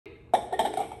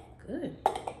Good.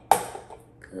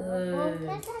 Good.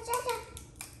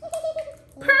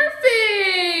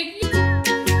 Perfect.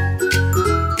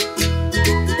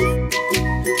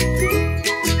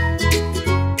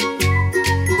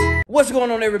 What's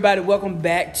going on, everybody? Welcome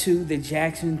back to the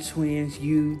Jackson Twins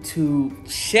YouTube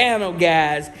channel,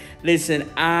 guys. Listen,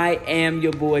 I am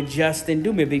your boy Justin.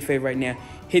 Do me a big favor right now.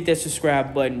 Hit that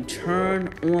subscribe button.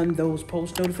 Turn on those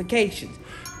post notifications.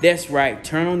 That's right.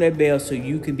 Turn on that bell so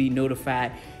you can be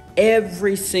notified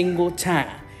every single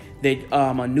time that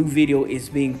a new video is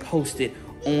being posted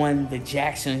on the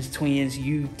Jackson Twins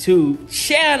YouTube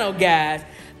channel, guys.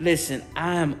 Listen,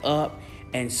 I am up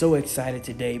and so excited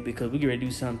today because we're going to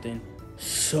do something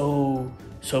so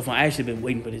fun. I actually been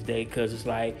waiting for this day because it's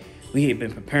like we had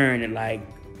been preparing it. Like,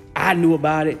 I knew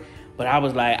about it, but I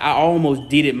was like, I almost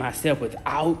did it myself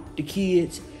without the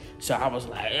kids. So I was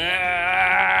like,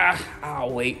 I'll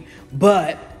wait.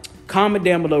 But comment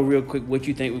down below real quick what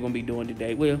you think we're going to be doing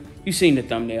today. Well, you've seen the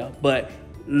thumbnail, but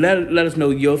let us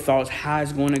know your thoughts, how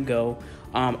it's going to go.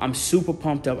 I'm super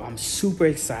pumped up. I'm super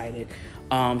excited.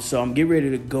 So I'm getting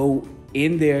ready to go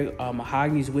in there.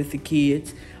 MaHogany's with the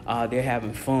kids. They're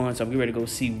having fun. So I'm getting ready to go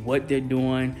see what they're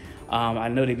doing. I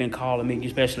know they've been calling me,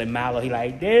 especially Milo. He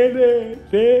like, Daddy,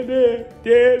 Daddy,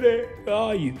 Daddy, where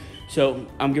are you? So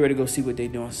I'm getting ready to go see what they're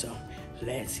doing. So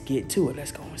let's get to it.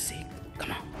 Let's go and see.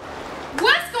 Come on.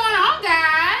 What's going on,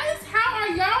 guys? How are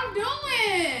y'all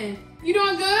doing? You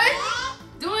doing good?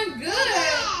 Doing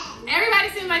good. Everybody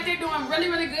seems like they're doing really,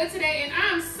 really good today, and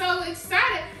I'm so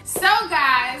excited. So,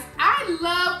 guys, I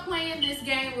love playing this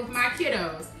game with my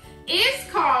kiddos. It's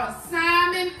called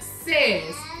Simon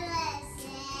Says.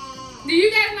 Do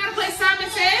you guys know how to play Simon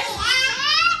Says?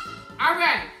 All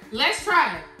right, let's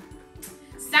try it.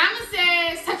 Simon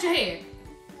says, touch your head.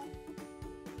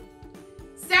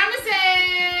 Simon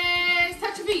says,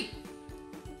 touch your feet.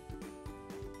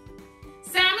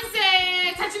 Simon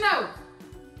says, touch your nose.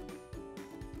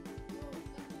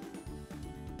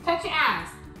 Touch your eyes.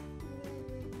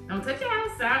 Don't touch your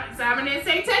eyes. Simon didn't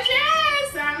say touch your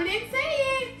eyes. Simon didn't say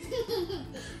it.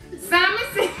 Simon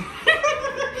says,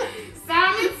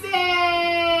 Simon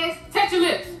says, touch your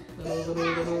lips.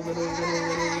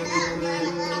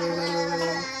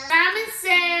 Simon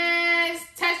says,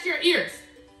 touch your ears.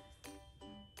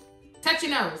 Touch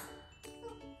your nose.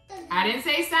 I didn't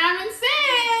say Simon said.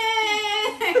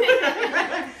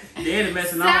 Daddy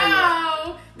messing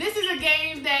So, this is a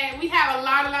game that we have a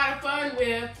lot of fun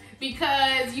with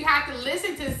because you have to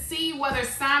listen to see whether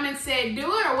Simon said do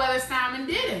it or whether Simon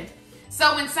didn't.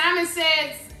 So when Simon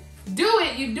says do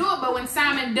it, you do it, but when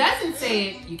Simon doesn't say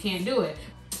it, you can't do it.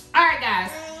 All right,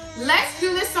 guys, let's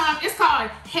do this song. It's called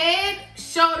Head,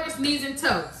 Shoulders, Knees, and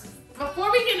Toes.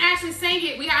 Before we can actually sing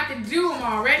it, we have to do them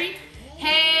all. Ready?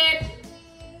 Head,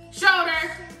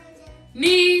 shoulder,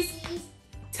 knees,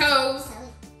 toes.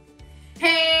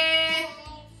 Head,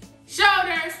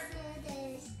 shoulders,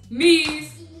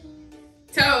 knees,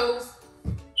 toes.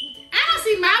 I don't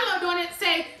see Milo doing it.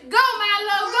 Say, go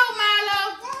Milo, go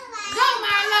Milo, go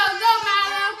Milo, go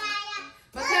Milo.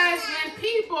 Because when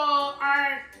people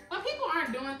aren't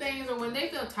doing things, or when they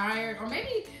feel tired, or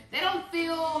maybe they don't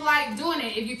feel like doing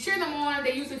it, if you cheer them on,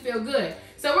 they usually feel good.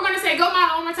 So we're gonna say, go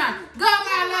Milo one more time. Go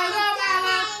Milo, go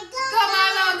Milo, go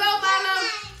Milo, go Milo.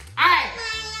 All right.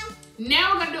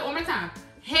 Now we're gonna do it one more time.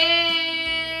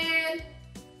 Head,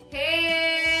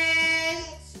 head,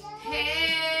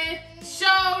 head,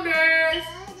 shoulders,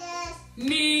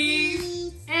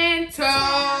 knees, and toes.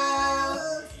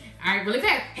 All right, really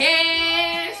fast.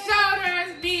 Head,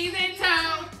 shoulders, knees, and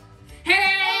toes.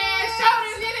 Head,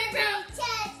 shoulders, knees, and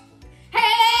toes.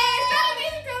 Head, shoulders,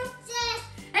 knees, and toes.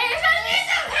 Head, shoulders,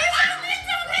 knees, and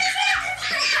toes.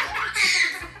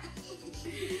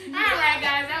 All right,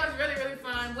 guys, that was really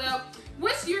fun. Well,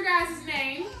 what's your guys'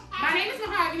 name? My name is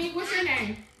MaHogany. What's your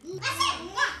name?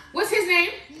 What's his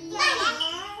name?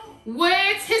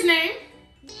 What's his name?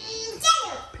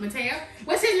 Mateo.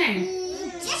 What's his name?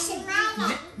 Justin.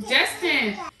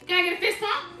 Justin. Can I get a fist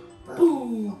pump?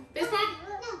 Boom. Fist pump?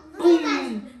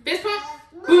 Boom. Fist pump?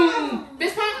 Boom.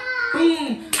 Fist pump?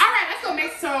 Boom. All right, let's go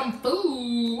make some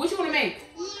food. What you want to make?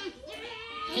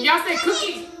 Can y'all say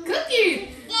cookies? Cookies.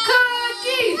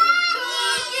 Cookies.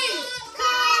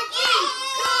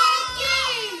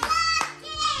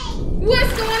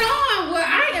 What's going on? Well,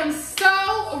 I am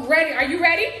so ready. Are you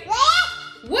ready?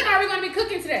 What are we going to be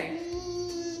cooking today?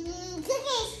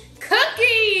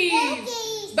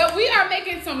 Cookies. But we are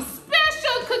making some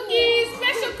special cookies.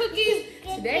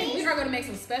 Today we are going to make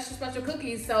some special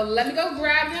cookies. So let me go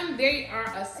grab them. They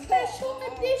are a special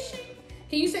edition.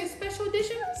 Can you say special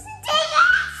edition?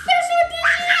 Special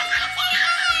edition.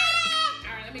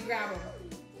 All right, let me grab them.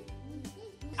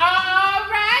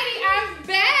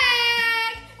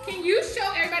 you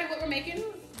show everybody what we're making?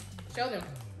 Show them.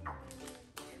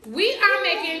 We are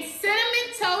making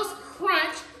Cinnamon Toast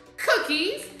Crunch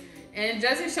cookies. And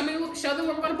Justin, show them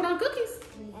what we're going to put on cookies.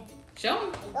 Show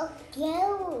them.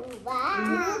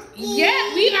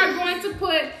 Yeah, we are going to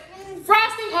put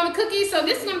frosting on the cookies. So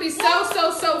this is going to be so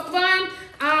fun.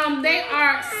 They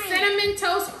are Cinnamon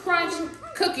Toast Crunch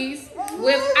cookies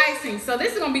with icing. So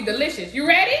this is going to be delicious. You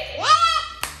ready? Yeah.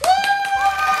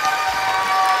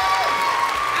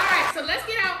 All right, so let's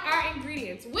get out our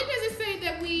ingredients. What does it say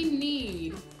that we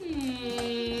need?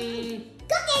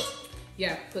 Cookies.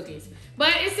 Yeah, cookies.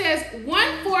 But it says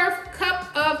 1/4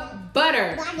 cup of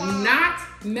butter, not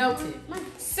melted.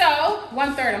 So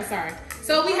 1/3, I'm sorry.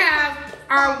 So we have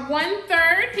our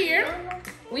 1/3 here.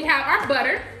 We have our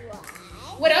butter.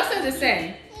 What else does it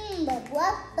say?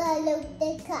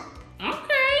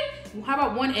 Okay. How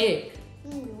about 1 egg?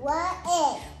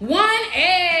 1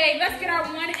 egg. Let's get our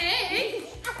 1 egg.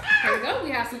 Here we go. We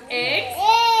have some eggs.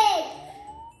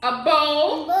 A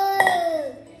bowl.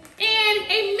 And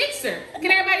a mixer.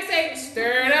 Can everybody say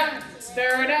stir it up,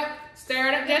 stir it up, stir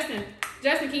it up? Justin,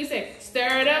 can you say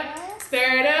stir it up,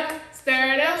 stir it up,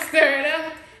 stir it up, stir it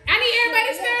up? I need everybody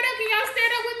to stir it up. Can y'all stir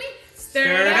it up with me?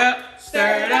 Stir it up,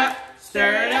 stir it up,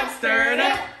 stir it up, stir it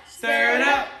up, stir it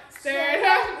up, stir it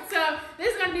up. So this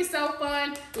is gonna be so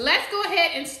fun. Let's go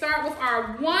ahead and start with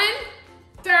our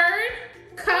 1/3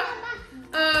 cup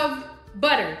of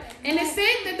butter. And it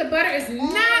said that the butter is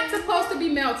not supposed to be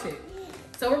melted.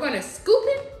 So we're gonna scoop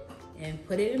it and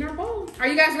put it in our bowl. Are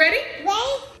you guys ready? Ready.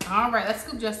 All right, let's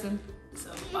scoop, Justin. It's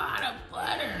a lot of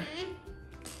butter.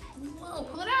 Whoa,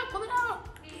 pull it out, pull it out.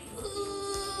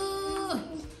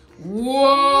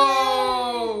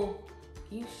 Whoa.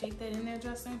 Can you shake that in there,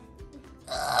 Justin?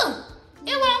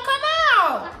 It won't come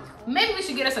out. Maybe we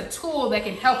should get us a tool that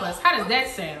can help us. How does that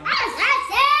sound?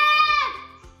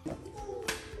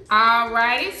 All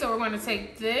righty, so we're gonna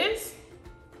take this.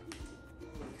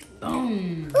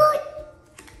 Boom.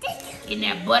 Getting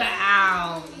that butter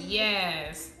out.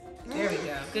 Yes. There we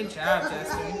go. Good job,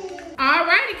 Justin. All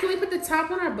righty, can we put the top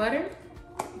on our butter?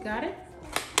 Got it?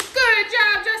 Good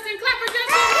job, Justin. Clap for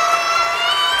Justin.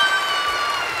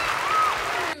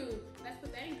 Let's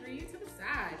put that ingredient to the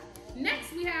side.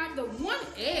 Next, we have the 1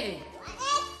 egg.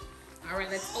 All right,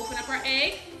 let's open up our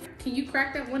egg. Can you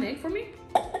crack that 1 egg for me?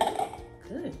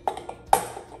 Good.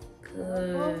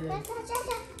 Good.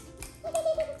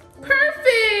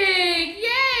 Perfect!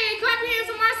 Yay! Clap your hands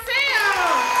for Marcel!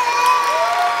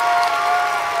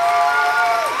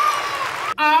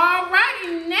 Alrighty,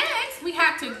 next we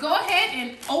have to go ahead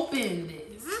and open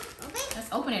this. Let's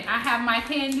open it. I have my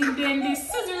handy dandy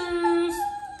scissors.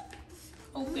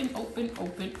 Open.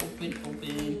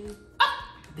 Oh,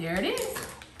 there it is.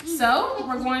 So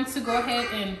we're going to go ahead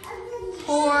and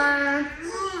pour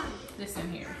this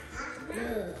in here.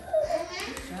 Good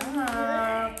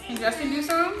job. Can Justin do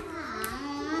some?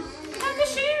 Have to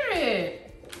share it.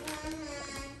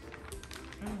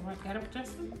 Oh, what? Got it,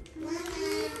 Justin?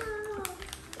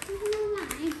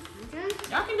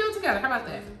 Y'all can do it together. How about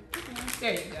that?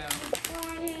 There you go.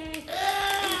 I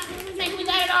think we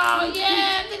got it all.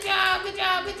 Yeah, good job, good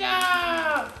job, good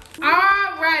job.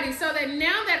 Alrighty, so that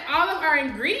now that all of our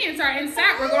ingredients are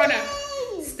inside, we're going to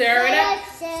stir it up,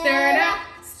 stir it up,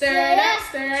 stir it up,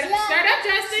 stir it up, stir it up,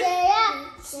 Justin.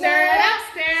 Stir it up,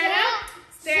 stir it up,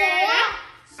 stir it up.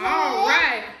 All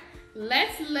right,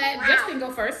 let's let Justin go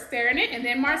first, stirring it, and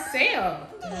then Marcel.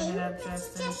 Stir it up,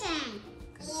 Justin.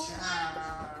 Good job.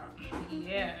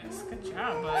 Yes, good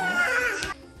job,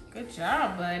 buddy. Good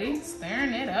job, buddy.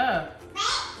 Stirring it up.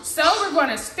 So we're going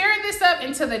to stir this up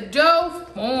into the dough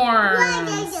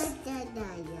forms.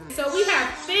 So we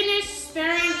have finished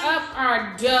stirring up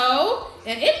our dough,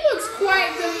 and it looks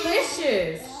quite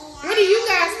delicious. What do you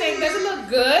guys think? Does it look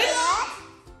good?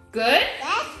 Good?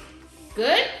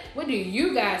 Good? What do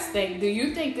you guys think? Do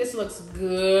you think this looks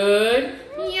good?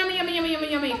 Yummy, yummy, yummy, yummy,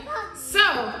 yummy.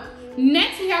 So,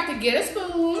 next we have to get a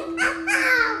spoon.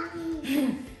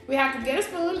 We have to get a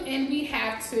spoon and we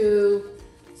have to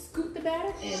scoop the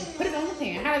batter and put it on the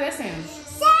pan. How does that sound?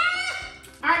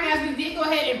 All right, guys, we did go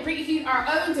ahead and preheat our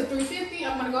oven to 350.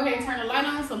 I'm gonna go ahead and turn the light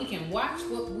on so we can watch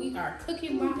what we are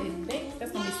cooking while it bakes.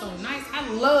 That's gonna be so nice. I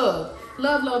love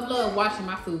watching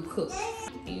my food cook.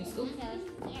 Can you scoop?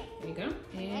 There you go.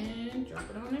 And drop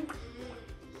it on there.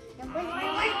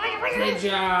 Good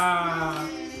job.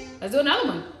 Let's do another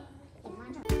one.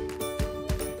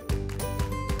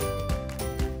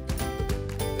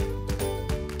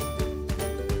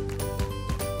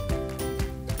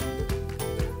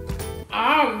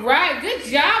 All right, good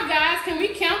job, guys. Can we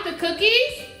count the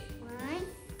cookies? 1,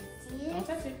 2, Don't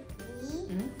touch it.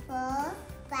 3, 4,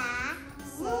 5,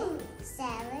 6,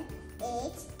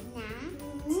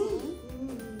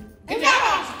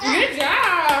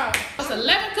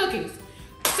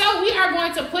 So we are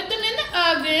going to put them in the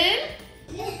oven.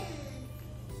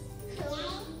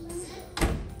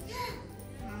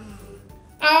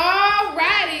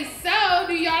 Alrighty, so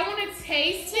do y'all want to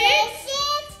taste it?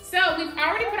 So we've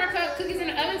already put our cookies in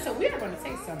the oven, so we are going to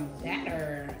taste some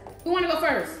batter. Who want to go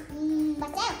first?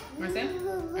 Marcel. Marcel?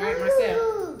 Alright,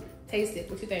 Marcel. Taste it.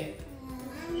 What you think?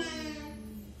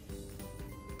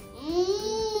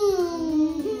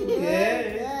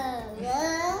 Good.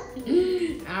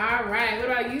 Alright, what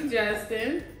about you,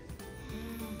 Justin?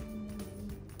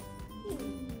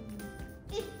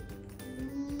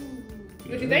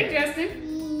 What you think, Justin?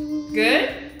 Good?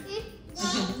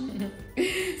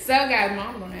 So guys,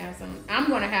 Mom's gonna have some. I'm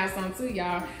gonna have some too,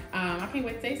 y'all. I can't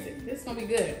wait to taste it. This is gonna be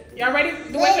good. Y'all ready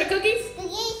to wait for the cookies?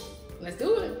 Let's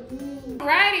do it.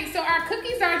 Alrighty, so our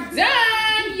cookies are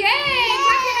done. Yay!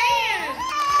 Clap your hands.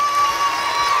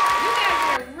 You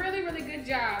guys did a really, really good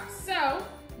job. So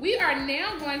we are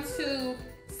now going to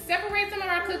separate some of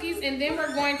our cookies, and then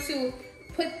we're going to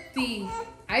put the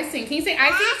icing. Can you say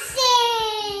icing?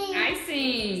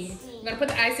 Icing. We're gonna put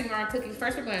the icing on our cookies.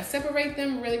 First, we're gonna separate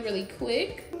them really, really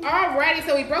quick. Alrighty,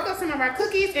 so we broke up some of our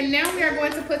cookies, and now we are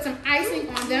going to put some icing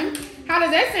on them. How does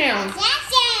that sound?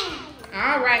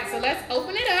 Alright, so let's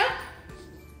open it up.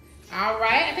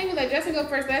 Alright, I think we let Justin go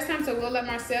first last time, so we'll let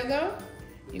Marcel go.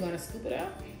 You're gonna scoop it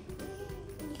up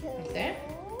like that,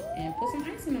 and put some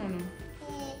icing on them.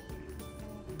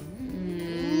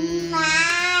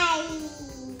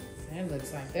 That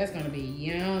looks like that's gonna be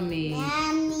yummy.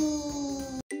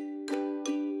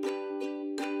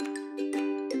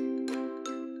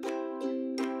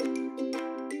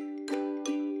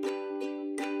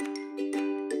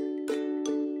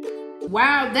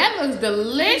 Wow, that looks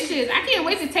delicious. I can't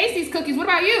wait to taste these cookies. What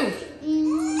about you?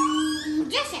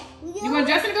 Justin. You want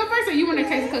Justin to go first, or you want to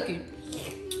taste the cookie?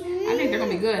 I think they're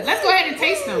gonna be good. Let's go ahead and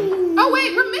taste them. Oh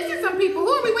wait, we're missing some people. Who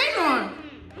are we waiting on?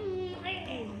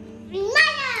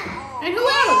 And who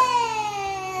else?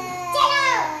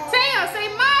 Teo, say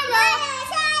Milo.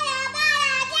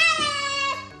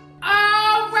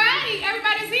 Alrighty,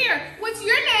 everybody's here. What's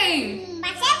your name?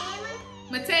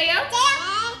 Mateo.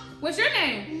 What's your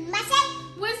name?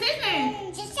 What's his name?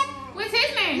 What's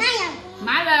his name?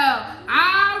 Milo.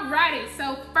 Alrighty,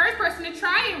 so first person to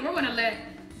try it, we're gonna let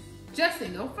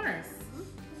Justin go first.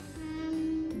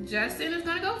 Justin is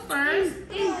gonna go first.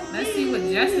 Let's see what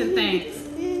Justin thinks.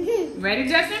 Ready,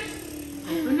 Justin?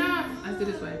 Open up. Let's do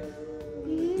this way.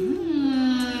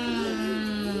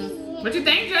 What you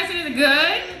think, Justin? Is it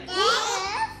good?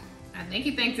 I think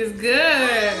he thinks it's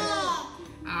good.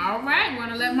 All right, we're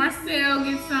gonna let Marcel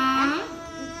get some.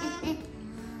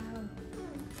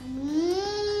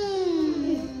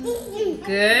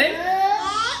 Good.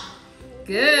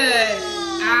 Good.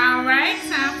 All right,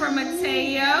 time for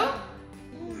Mateo.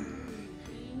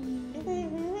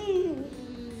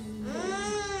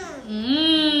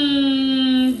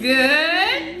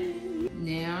 Good.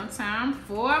 Now time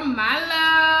for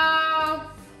Milo.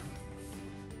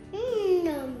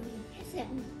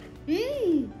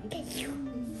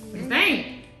 What you think?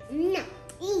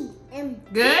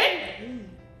 Good?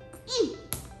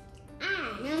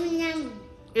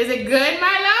 Is it good,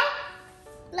 Milo?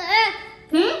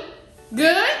 Good?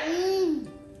 Good.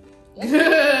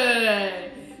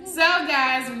 So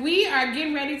guys, we are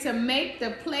getting ready to make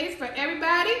the plates for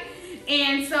everybody.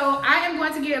 And so I am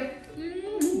going to give,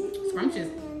 scrumptious.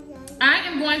 I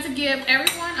am going to give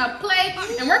everyone a plate,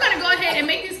 and we're going to go ahead and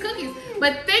make these cookies.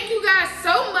 But thank you guys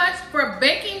so much for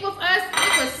baking with us.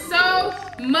 It was so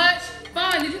much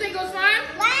fun. Did you think it was fun?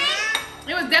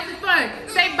 It was definitely fun.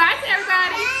 Say bye to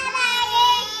everybody.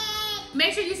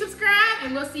 Make sure you subscribe,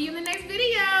 and we'll see you in the next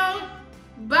video.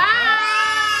 Bye.